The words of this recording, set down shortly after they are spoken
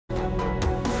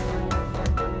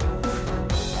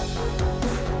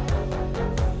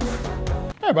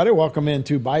Hi, everybody. Welcome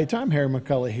into Bayou Time. Harry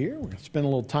McCullough here. We're going to spend a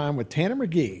little time with Tanner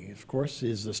Magee. Of course,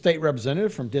 he's the state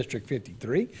representative from District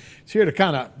 53. He's here to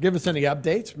kind of give us any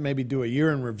updates, maybe do a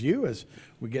year in review as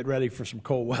we get ready for some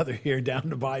cold weather here down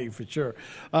to Bayou for sure.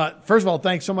 First of all,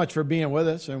 thanks so much for being with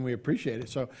us, and we appreciate it.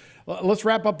 So let's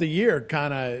wrap up the year.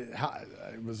 Kind of,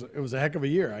 it was a heck of a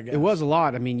year, I guess. It was a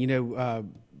lot. I mean,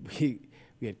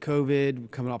 we had COVID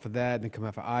coming off of that, and then coming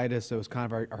off of Ida, so it was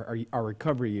kind of our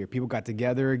recovery year. People got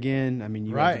together again. I mean,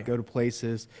 you had to go to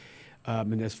places.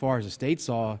 And as far as the state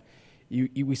saw,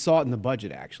 we saw it in the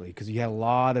budget, actually, because you had a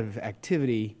lot of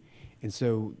activity, and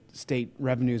so state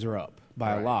revenues are up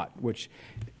by a lot, which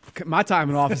my time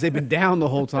in office, they've been down the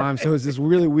whole time, so it's this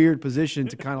really weird position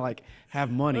to kind of like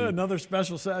have money. Another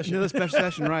special session. Another special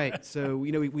session, right. So,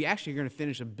 we actually are going to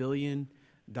finish $1 billion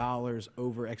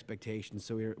over expectations,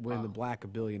 so we're in the black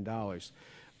 $1 billion,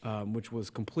 which was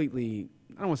completely,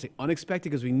 I don't want to say unexpected,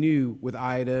 because we knew with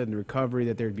Ida and the recovery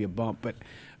that there'd be a bump, but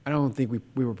I don't think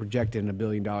we were projecting $1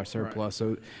 billion surplus. Right.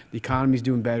 So the economy's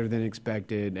doing better than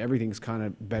expected. Everything's kind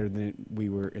of better than we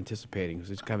were anticipating.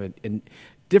 So it's kind of a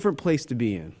different place to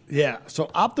be in. Yeah.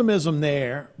 So optimism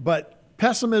there, but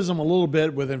pessimism a little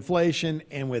bit with inflation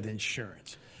and with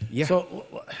insurance. Yeah. So,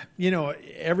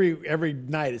 every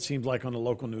night it seems like on the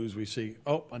local news we see,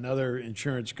 another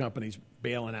insurance company's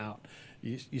bailing out.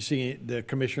 You see the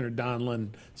Commissioner Donlin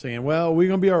saying, well, we're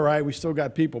going to be all right. We still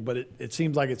got people, but it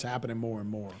seems like it's happening more and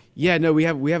more. Yeah, no, we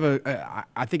have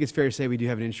I think it's fair to say we do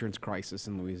have an insurance crisis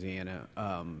in Louisiana.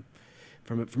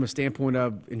 From a standpoint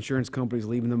of insurance companies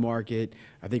leaving the market,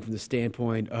 I think from the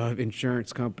standpoint of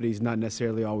insurance companies not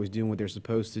necessarily always doing what they're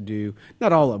supposed to do.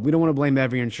 Not all of them. We don't want to blame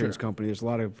every insurance company. There's a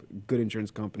lot of good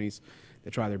insurance companies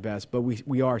that try their best, but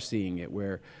we are seeing it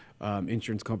where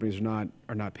insurance companies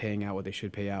are not paying out what they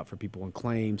should pay out for people in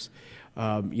claims.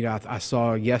 I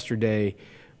saw yesterday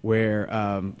where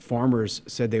farmers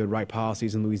said they would write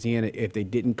policies in Louisiana if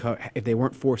they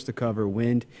weren't forced to cover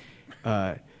wind,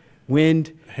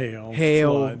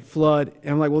 hail, flood.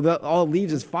 And I'm like, well, all it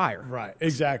leaves is fire. Right,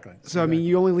 exactly. So, I mean,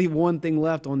 you only leave one thing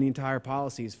left on the entire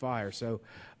policy is fire. So,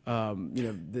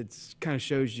 that kind of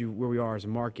shows you where we are as a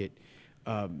market.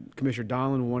 Commissioner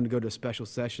Donlin wanted to go to a special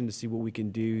session to see what we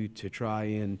can do to try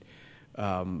and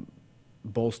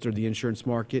bolster the insurance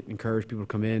market, encourage people to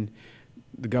come in.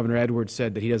 The Governor Edwards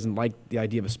said that he doesn't like the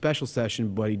idea of a special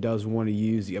session, but he does want to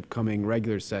use the upcoming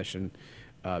regular session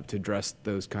to address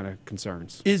those kind of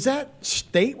concerns. Is that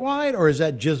statewide, or is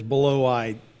that just below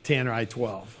I-10 or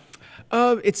I-12?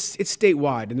 It's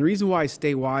statewide, and the reason why it's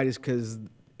statewide is because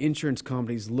insurance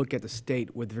companies look at the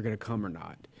state whether they're going to come or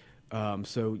not.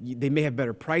 So they may have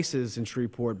better prices in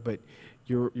Shreveport, but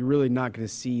you're really not going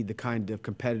to see the kind of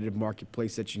competitive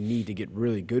marketplace that you need to get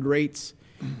really good rates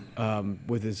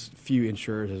with as few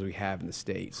insurers as we have in the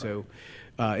state. So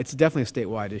it's definitely a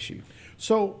statewide issue.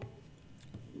 So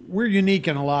we're unique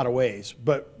in a lot of ways,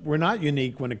 but we're not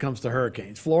unique when it comes to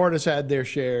hurricanes. Florida's had their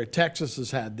share. Texas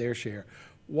has had their share.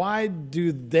 Why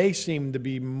do they seem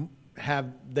to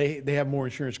have more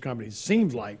insurance companies,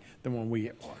 seems like, than when we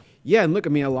are? Yeah, and look, I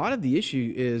mean, a lot of the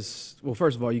issue is, well,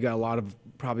 first of all, you got a lot of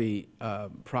probably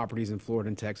properties in Florida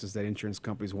and Texas that insurance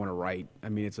companies want to write. I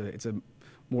mean, it's a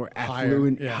more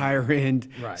affluent, higher-end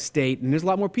state, and there's a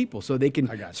lot more people, so they can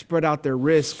spread out their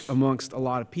risk amongst a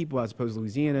lot of people as opposed to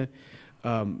Louisiana.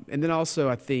 And then also,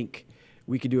 I think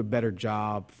we could do a better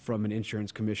job from an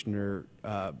insurance commissioner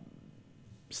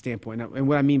standpoint. And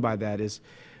what I mean by that is,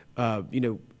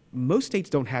 most states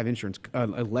don't have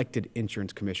elected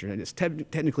insurance commissioner, and it's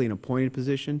technically an appointed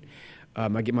position.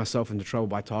 I get myself into trouble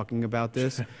by talking about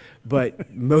this,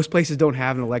 but most places don't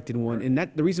have an elected one, and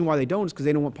the reason why they don't is because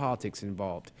they don't want politics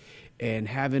involved. And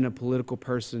having a political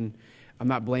person, I'm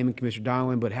not blaming Commissioner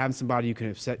Donlin, but having somebody who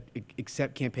can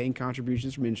accept campaign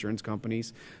contributions from insurance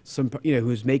companies,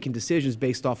 who's making decisions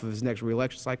based off of his next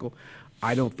reelection cycle,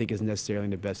 I don't think is necessarily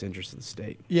in the best interest of the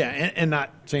state. Yeah, and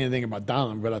not saying anything about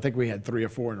Donlin, but I think we had 3 or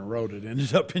 4 in a row that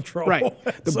ended up in trouble.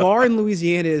 Right. The bar in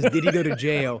Louisiana is, did he go to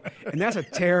jail? And that's a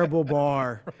terrible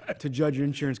bar to judge your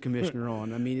insurance commissioner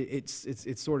on. I mean,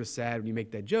 it's sort of sad when you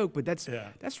make that joke, but that's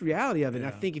the reality of it. And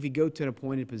I think if you go to an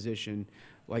appointed position,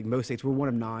 like most states, we're one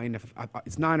of 9.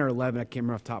 It's 9 or 11. I can't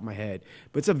remember off the top of my head.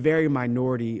 But it's a very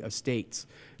minority of states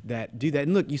that do that.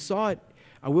 And look, you saw it.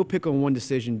 I will pick on one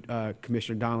decision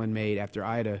Commissioner Donlin made after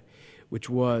Ida, which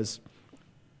was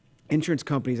insurance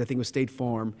companies, I think it was State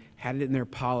Farm, had it in their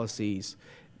policies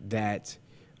that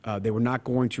they were not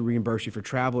going to reimburse you for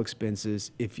travel expenses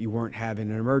if you weren't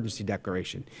having an emergency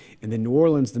declaration. And then New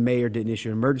Orleans, the mayor didn't issue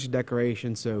an emergency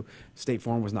declaration, so State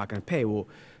Farm was not going to pay. Well,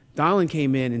 Donlin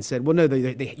came in and said, well, no,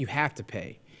 you have to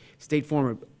pay. State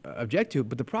Farm object to it.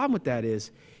 But the problem with that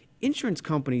is insurance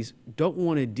companies don't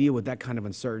want to deal with that kind of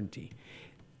uncertainty.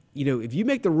 If you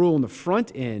make the rule on the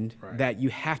front end that you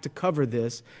have to cover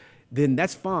this, then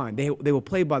that's fine. They will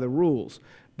play by the rules.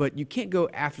 But you can't go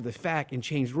after the fact and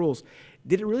change rules.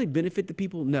 Did it really benefit the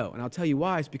people? No. And I'll tell you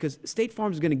why. It's because State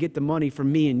Farm is going to get the money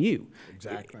from me and you.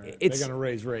 Exactly. They're going to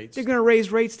raise rates. They're going to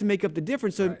raise rates to make up the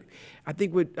difference. So I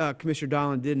think what Commissioner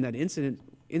Donlin did in that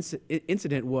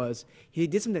incident was he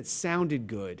did something that sounded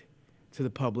good to the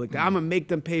public. I'm going to make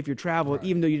them pay for your travel,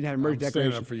 even though you didn't have an emergency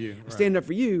declaration. Stand up for you. Stand up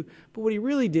for you. But what he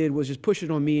really did was just push it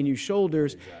on me and you's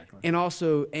shoulders, and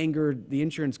also angered the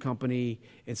insurance company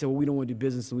and said, well, we don't want to do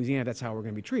business in Louisiana. That's how we're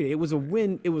going to be treated. It was a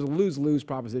win. It was a lose-lose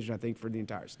proposition, I think, for the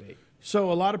entire state.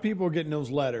 So a lot of people are getting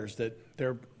those letters that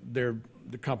the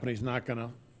company's not going to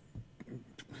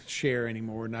share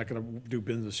anymore, not going to do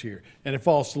business here. And it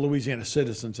falls to Louisiana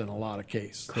citizens in a lot of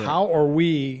cases. Correct. How are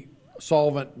we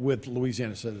solvent with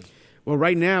Louisiana citizens? Well,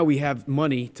 right now we have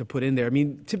money to put in there. I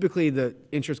mean, typically the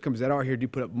insurance companies that are here do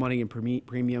put up money in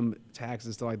premium taxes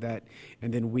and stuff like that,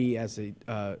 and then we, as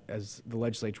the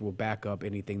legislature, will back up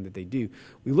anything that they do.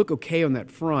 We look okay on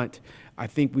that front. I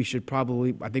think we should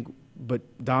probably. But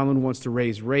Donlin wants to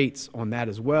raise rates on that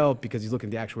as well because he's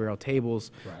looking at the actuarial tables.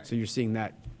 So you're seeing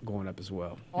that going up as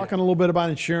well. Talking a little bit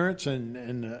about insurance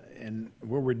and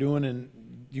what we're doing, and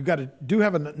you do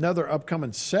have another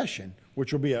upcoming session,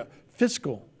 which will be a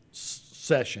fiscal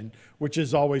session, which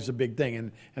is always a big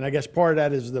thing. And I guess part of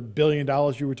that is the $1 billion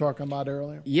you were talking about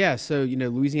earlier? Yeah, so,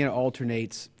 Louisiana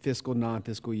alternates fiscal,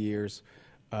 non-fiscal years.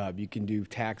 You can do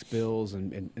tax bills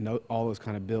and all those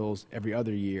kind of bills every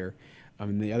other year.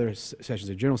 In the other sessions,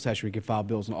 the general session, we can file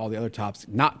bills on all the other topics,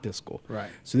 not fiscal. Right.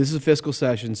 So this is a fiscal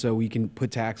session, so we can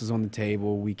put taxes on the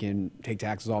table, we can take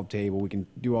taxes off the table, we can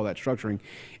do all that structuring.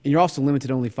 And you're also limited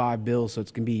to only 5 bills, so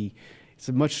it's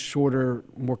a much shorter,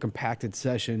 more compacted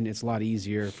session. It's a lot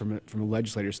easier from a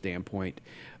legislator's standpoint.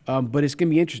 But it's going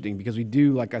to be interesting because we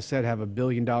do, like I said, have a $1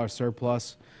 billion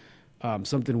surplus,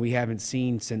 something we haven't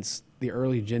seen since the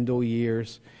early Jindal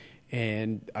years.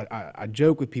 And I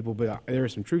joke with people, but there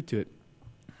is some truth to it.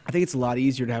 I think it's a lot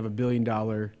easier to have a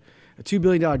 $2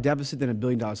 billion deficit than a $1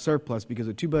 billion surplus, because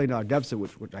a $2 billion deficit,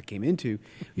 which I came into,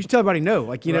 you should tell everybody no.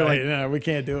 No, we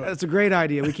can't do it. That's a great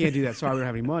idea. We can't do that. Sorry, we don't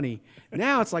have any money.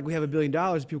 Now it's like we have $1 billion.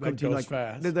 People come to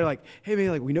you they're like, hey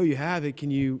man, we know you have it. Can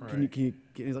you? And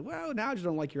he's like, well, now I just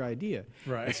don't like your idea.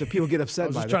 Right. And so people get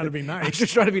upset by that. I was just trying to be nice. I was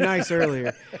just trying to be nice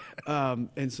earlier.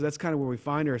 And so that's kind of where we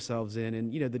find ourselves in.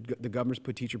 And the governor's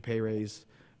put teacher pay raise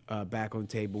back on the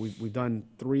table. We've done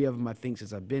 3 of them, I think,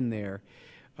 since I've been there.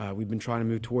 We've been trying to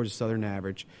move towards the southern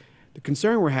average. The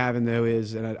concern we're having, though,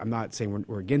 is, and I'm not saying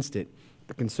we're against it,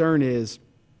 the concern is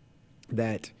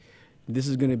that this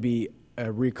is going to be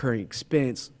a recurring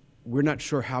expense. We're not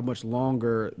sure how much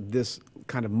longer this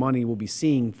kind of money we'll be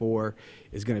seeing for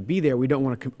is going to be there. We don't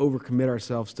want to overcommit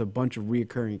ourselves to a bunch of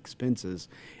reoccurring expenses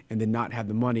and then not have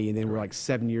the money, and then we're like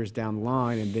 7 years down the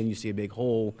line, and then you see a big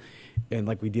hole. And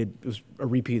like we did, it was a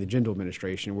repeat of the Jindal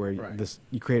administration, where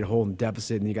you create a hole in the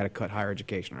deficit and you got to cut higher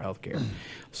education or healthcare.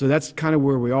 So that's kind of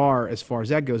where we are as far as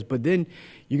that goes. But then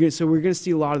we're going to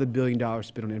see a lot of the $1 billion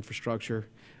spent on infrastructure.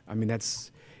 I mean,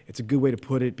 it's a good way to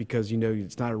put it, because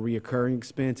it's not a reoccurring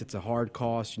expense; it's a hard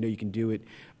cost. You can do it.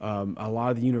 A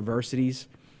lot of the universities,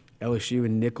 LSU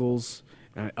and Nichols,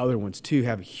 other ones too,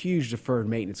 have huge deferred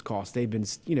maintenance costs. They've been,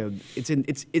 it's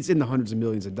in the hundreds of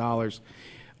millions of dollars.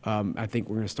 I think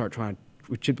we're going to start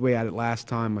we chipped away at it last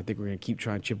time. I think we're going to keep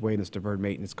trying to chip away in this deferred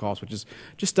maintenance cost, which is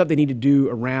just stuff they need to do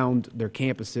around their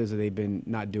campuses that they've been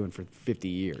not doing for 50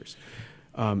 years.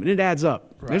 And it adds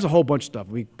up. Right. There's a whole bunch of stuff.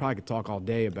 We probably could talk all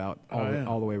day about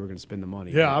all the way we're going to spend the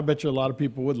money. Yeah, I bet you a lot of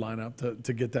people would line up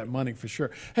to get that money for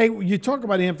sure. Hey, you talk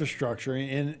about infrastructure,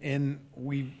 and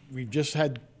we've just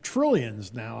had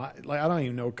trillions now. I don't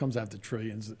even know what comes after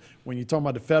trillions. When you talk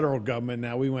about the federal government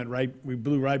now, we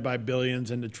blew right by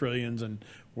billions into trillions and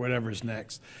whatever's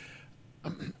next.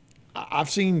 I've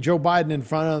seen Joe Biden in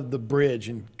front of the bridge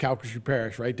in Calcasieu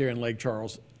Parish right there in Lake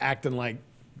Charles acting like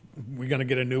we're going to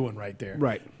get a new one right there.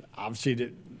 Right.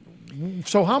 Obviously,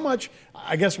 so how much,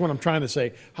 I guess what I'm trying to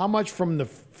say, how much from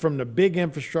the big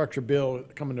infrastructure bill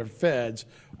coming to the feds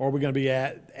are we going to be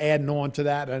adding on to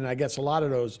that? And I guess a lot of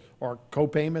those are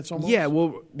co-payments almost? Yeah,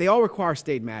 well, they all require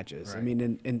state matches. Right. I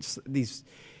mean,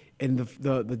 and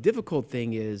the difficult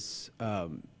thing is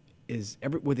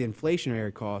with the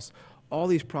inflationary costs, all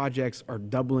these projects are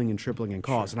doubling and tripling in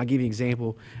cost. Sure. And I'll give you an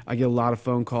example. I get a lot of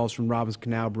phone calls from Robbins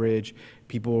Canal Bridge.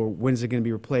 People, when is it going to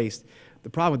be replaced? The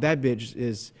problem with that bridge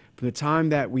is from the time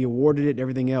that we awarded it and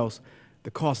everything else,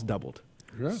 the cost doubled.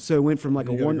 Yeah. So it went from like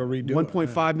a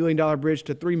 $1.5 million bridge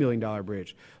to $3 million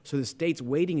bridge. So the state's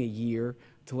waiting a year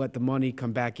to let the money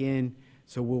come back in.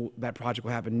 So that project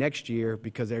will happen next year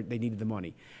because they needed the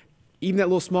money. Even that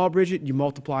little small bridge, you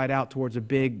multiply it out towards a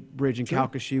big bridge in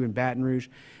Calcasieu and Baton Rouge.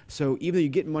 So even though you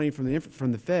get money from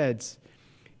the feds,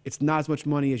 it's not as much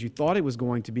money as you thought it was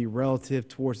going to be relative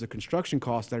towards the construction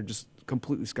costs that are just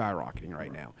completely skyrocketing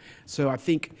right now. So I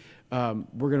think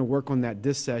we're going to work on that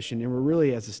this session, and we're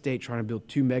really, as a state, trying to build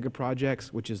 2 mega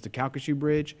projects, which is the Calcasieu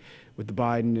Bridge with the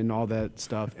Biden and all that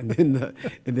stuff, and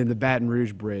then the Baton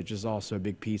Rouge Bridge is also a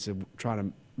big piece of trying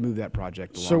to move that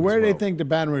project along. So where do they think the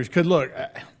Baton Rouge? Because look,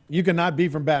 you cannot be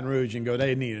from Baton Rouge and go,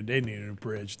 they need a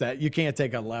bridge. That you can't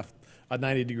take a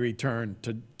 90-degree turn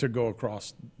to go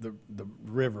across the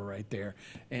river right there,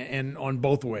 and on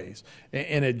both ways,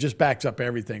 and it just backs up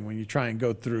everything when you try and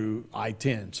go through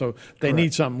I-10. So they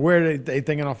need something. Where are they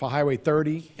thinking off of Highway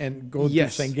 30 and go through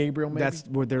St. Gabriel? Maybe that's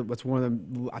one of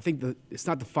them. I think it's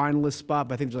not the finalist spot,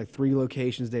 but I think there's like 3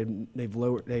 locations they've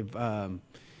kind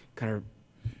of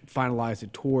finalized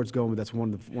it towards going, but that's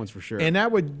one of the ones for sure. And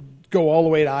that would go all the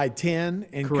way to I-10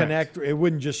 and connect. It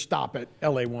wouldn't just stop at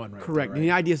LA1, right? Correct. There, right? And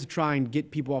the idea is to try and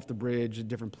get people off the bridge at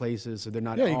different places so they're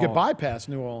not. Yeah, you could bypass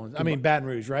New Orleans. Baton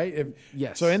Rouge, right?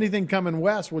 Yes. So anything coming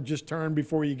west would just turn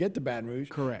before you get to Baton Rouge.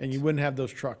 Correct. And you wouldn't have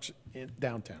those trucks in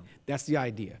downtown. That's the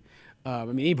idea.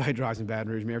 Anybody drives in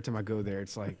Baton Rouge, every time I go there,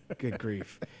 it's like, good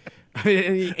grief.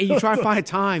 And you try to find a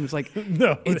time. It's like,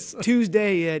 it's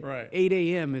Tuesday at 8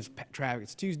 a.m. is traffic.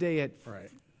 It's Tuesday at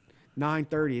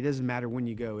 9:30. It doesn't matter when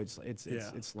you go. It's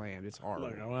slammed. It's hard.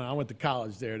 Look, when I went to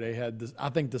college there, they had this, I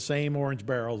think the same orange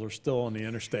barrels are still on the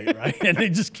interstate, right? And they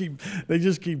just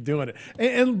keep doing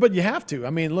it. But you have to. I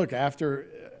mean, look, after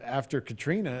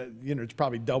Katrina, it's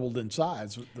probably doubled in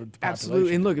size. The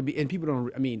Absolutely. And look, and people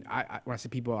don't. I mean, when I say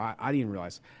people, I didn't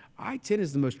realize I-10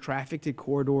 is the most trafficked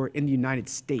corridor in the United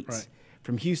States. Right.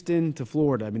 From Houston to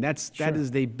Florida. I mean, that is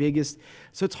the biggest.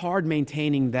 So it's hard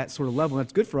maintaining that sort of level.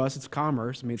 That's good for us. It's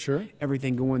commerce. I mean,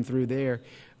 everything going through there.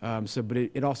 But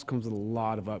it also comes with a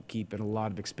lot of upkeep and a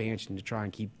lot of expansion to try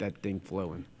and keep that thing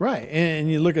flowing. Right.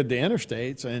 And you look at the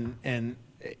interstates, and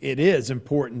it is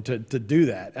important to do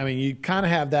that. I mean, you kind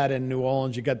of have that in New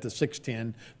Orleans. You got the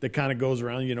 610 that kind of goes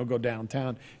around, go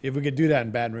downtown. If we could do that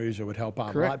in Baton Rouge, it would help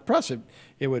out a lot. Plus,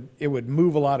 it would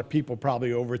move a lot of people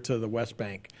probably over to the West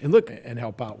Bank and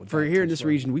help out with that. For here in this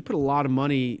region, we put a lot of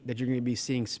money that you're going to be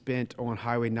seeing spent on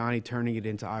Highway 90, turning it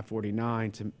into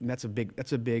I-49. And that's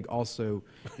a big also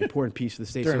important piece of the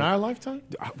state. During our lifetime?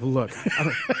 Well, look,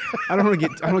 I don't want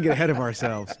to get ahead of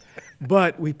ourselves.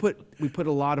 But we put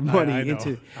a lot of money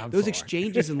into those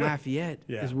exchanges in Lafayette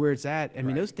is where it's at. I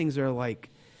mean, those things are like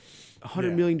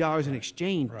 $100 million in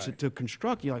exchange to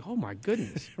construct. You're like, oh my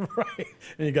goodness. Right.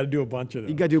 And you got to do a bunch of them.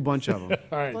 You got to do a bunch of them.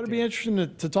 All right. It'd be interesting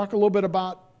to talk a little bit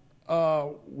about,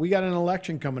 we got an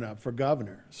election coming up for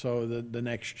governor. So the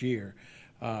next year,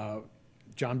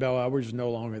 John Bel Edwards is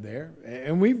no longer there.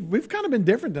 And we've kind of been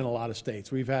different than a lot of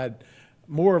states. We've had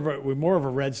more of a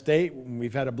red state.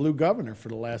 We've had a blue governor for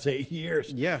the last 8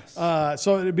 years. Yes.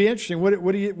 So it'd be interesting.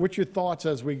 What's your thoughts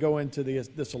as we go into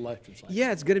this election cycle?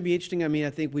 Yeah, it's going to be interesting. I mean, I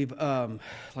think we've,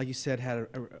 like you said, had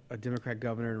a Democrat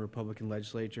governor and a Republican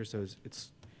legislature, so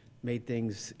it's made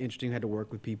things interesting. Had to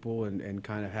work with people and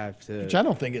kind of have to. Which I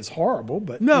don't think is horrible,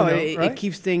 but no, it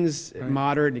keeps things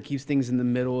moderate and it keeps things in the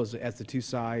middle as the two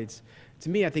sides. To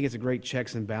me, I think it's a great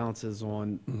checks and balances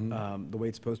on the way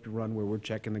it's supposed to be run, where we're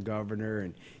checking the governor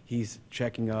and he's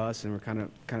checking us, and we're kind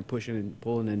of pushing and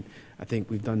pulling. And I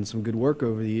think we've done some good work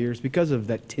over the years because of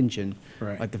that tension,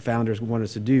 like the founders want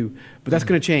us to do. But that's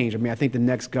going to change. I mean, I think the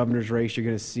next governor's race, you're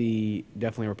going to see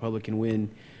definitely a Republican win.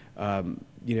 I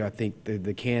think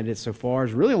the candidates so far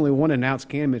is really only one announced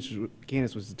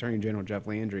candidate was Attorney General Jeff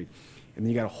Landry, and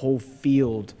then you got a whole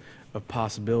field of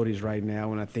possibilities right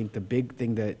now. And I think the big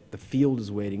thing that the field is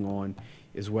waiting on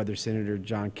is whether Senator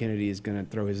John Kennedy is going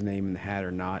to throw his name in the hat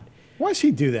or not. Why does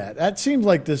he do that? That seems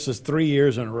like this is 3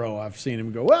 years in a row I've seen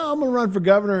him go, well, I'm going to run for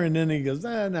governor, and then he goes,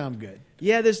 no, I'm good.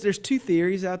 Yeah, there's 2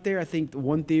 theories out there. I think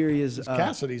one theory is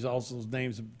Cassidy's also, his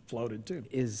name's have floated too.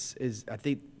 Is I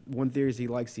think one theory is he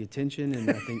likes the attention, and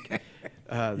I think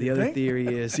the other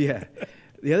theory is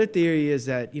The other theory is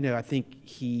that, I think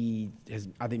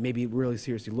maybe really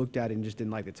seriously looked at it and just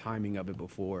didn't like the timing of it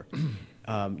before.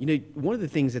 One of the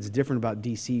things that's different about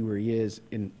D.C. where he is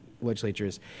in legislature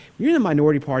is when you're in the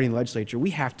minority party in the legislature, we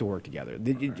have to work together.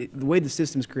 The way the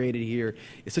system's created here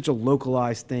is such a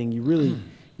localized thing. You're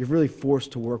really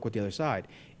forced to work with the other side.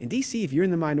 In D.C., if you're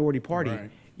in the minority party,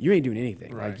 you ain't doing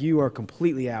anything. Like, you are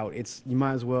completely out. You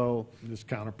might as well just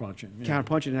counterpunching.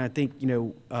 Counterpunching. And I think,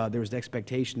 there was the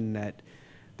expectation that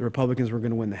the Republicans were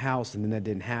going to win the House, and then that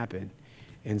didn't happen.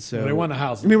 And so well, they won the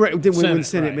House. I mean, right, they won the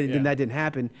Senate, right, but then that didn't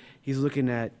happen. He's looking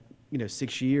at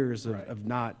 6 years of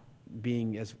not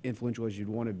being as influential as you'd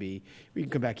want to be. We can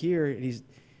come back here,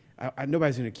 and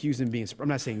nobody's going to accuse him of being. I'm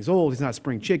not saying he's old. He's not a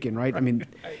spring chicken, right? I mean,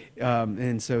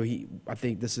 and so I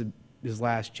think this is his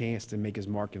last chance to make his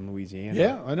mark in Louisiana.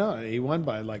 Yeah, I know. He won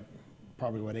by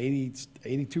probably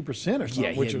 82% or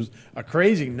something, which was a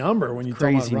crazy number when you talk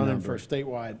about running for a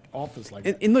statewide office like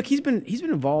that. And look, he's been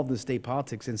involved in state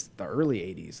politics since the early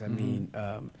 '80s. I mean,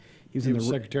 he was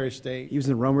Secretary of State. He was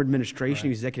in the Romer administration. He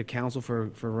was executive counsel for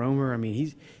Romer. I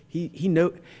mean,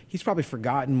 he's probably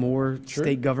forgotten more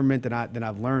state government than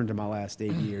I've learned in my last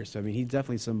 8 years. So I mean, he's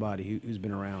definitely somebody who's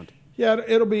been around. Yeah,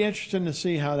 it'll be interesting to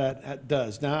see how that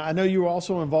does. Now, I know you were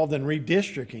also involved in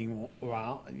redistricting.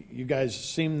 Well, you guys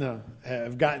seem to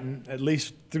have gotten at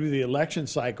least through the election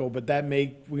cycle, but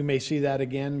we may see that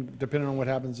again depending on what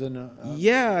happens in.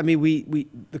 Yeah, I mean,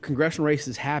 the congressional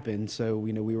races happened, so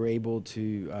we were able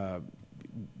to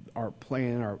our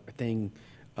plan, our thing,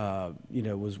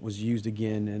 was used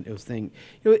again, and it was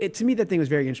to me that thing was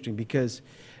very interesting because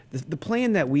the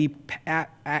plan that we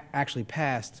actually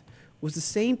passed was the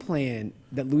same plan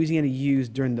that Louisiana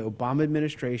used during the Obama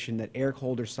administration that Eric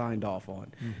Holder signed off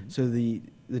on. Mm-hmm. So the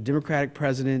Democratic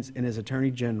president and his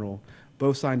attorney general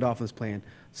both signed off on this plan.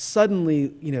 Suddenly,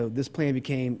 this plan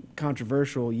became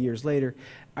controversial years later.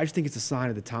 I just think it's a sign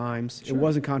of the times. Sure. It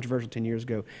wasn't controversial 10 years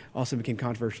ago. Also became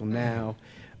controversial now.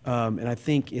 And I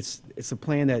think it's a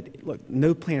plan that, look,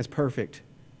 no plan is perfect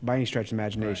by any stretch of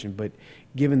imagination, but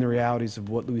given the realities of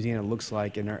what Louisiana looks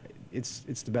like and it's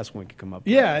the best one we could come up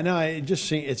with. Yeah, no,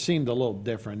 it seemed a little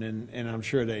different, and I'm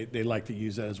sure they like to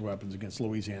use that as weapons against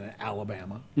Louisiana,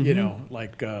 Alabama. Mm-hmm.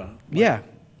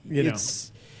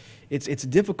 It's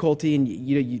difficulty, and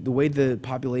the way the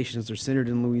populations are centered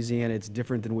in Louisiana, it's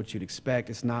different than what you'd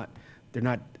expect. They're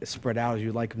not spread out as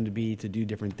you'd like them to be to do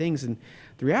different things. And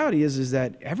the reality is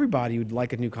that everybody would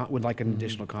like an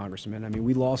additional congressman. I mean,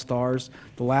 we lost ours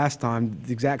the last time,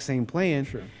 the exact same plan.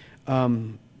 Sure.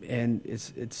 And we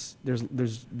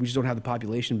just don't have the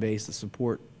population base to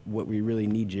support what we really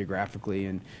need geographically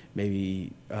and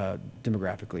maybe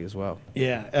demographically as well.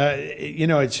 Yeah,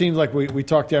 it seems like we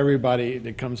talk to everybody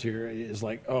that comes here is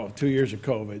like, 2 years of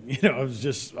COVID. It was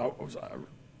just a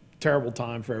terrible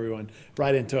time for everyone,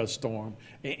 right into a storm.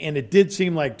 And it did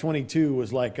seem like 22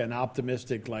 was like an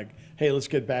optimistic, like, hey, let's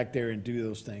get back there and do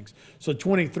those things. So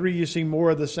 23, you see more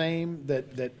of the same,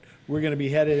 that we're going to be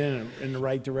headed in the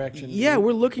right direction? Yeah,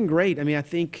 we're looking great. I mean, I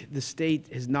think the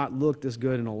state has not looked this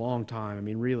good in a long time. I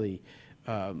mean, really,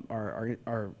 our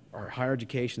higher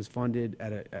education is funded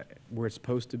at where it's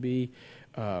supposed to be.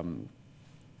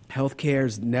 Healthcare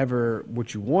is never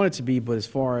what you want it to be, but as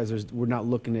far as we're not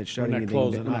looking at shutting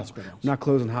anything down. Not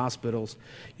closing hospitals.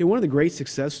 One of the great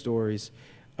success stories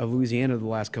of Louisiana the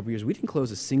last couple of years, we didn't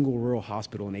close a single rural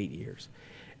hospital in 8 years.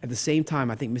 At the same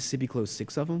time, I think Mississippi closed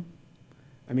 6 of them.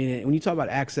 I mean, when you talk about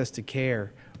access to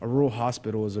care, a rural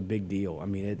hospital is a big deal. I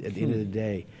mean, at the end of the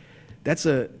day, that's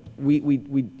you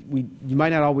might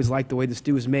not always like the way the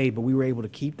stew is made, but we were able to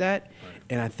keep that. Right.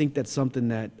 And I think that's something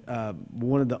that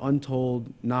one of the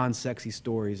untold, non-sexy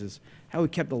stories is how we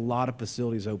kept a lot of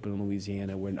facilities open in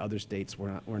Louisiana when other states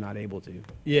were not able to.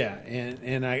 Yeah,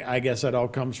 and I guess that all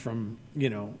comes from, the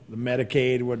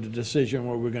Medicaid, what the decision,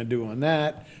 what we're going to do on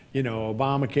that,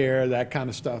 Obamacare, that kind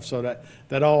of stuff. So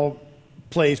that all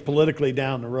plays politically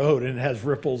down the road and it has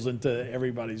ripples into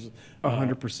everybody's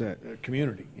 100%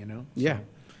 community, So, yeah.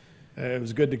 It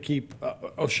was good to keep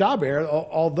Oshaber,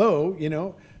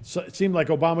 although, so it seemed like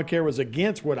Obamacare was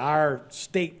against what our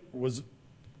state was,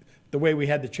 the way we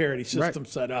had the charity system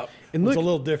set up. And was a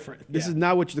little different. This is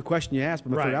not the question you asked,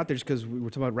 but I'm going to throw it out there just because we were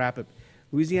talking about wrap-up.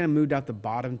 Louisiana moved out the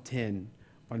bottom 10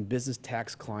 on business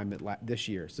tax climate this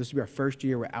year. So this will be our first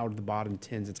year we're out of the bottom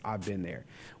 10 since I've been there.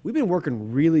 We've been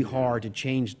working really hard to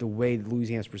change the way that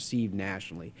Louisiana is perceived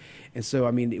nationally. And so,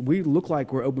 I mean, we look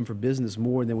like we're open for business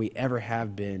more than we ever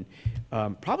have been,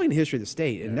 probably in the history of the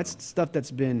state. And that's stuff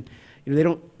that's been, they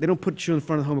don't put you in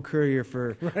front of the Home Courier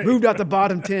for moved out the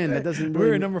bottom 10. That doesn't.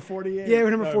 We're number 48. Yeah, we're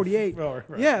number 48. Right.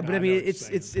 Yeah, but I mean,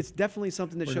 it's definitely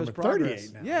something that shows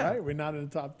progress. Now, yeah, right? We're not in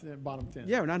the top 10, bottom 10.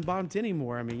 Yeah, we're not in bottom 10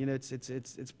 anymore. I mean,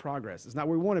 it's progress. It's not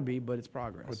where we want to be, but it's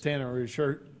progress. Well, Tanner, we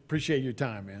sure appreciate your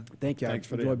time, man. Thank you. Thanks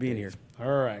for enjoyed being here.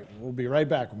 All right, we'll be right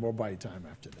back with more Bite Time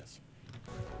after this.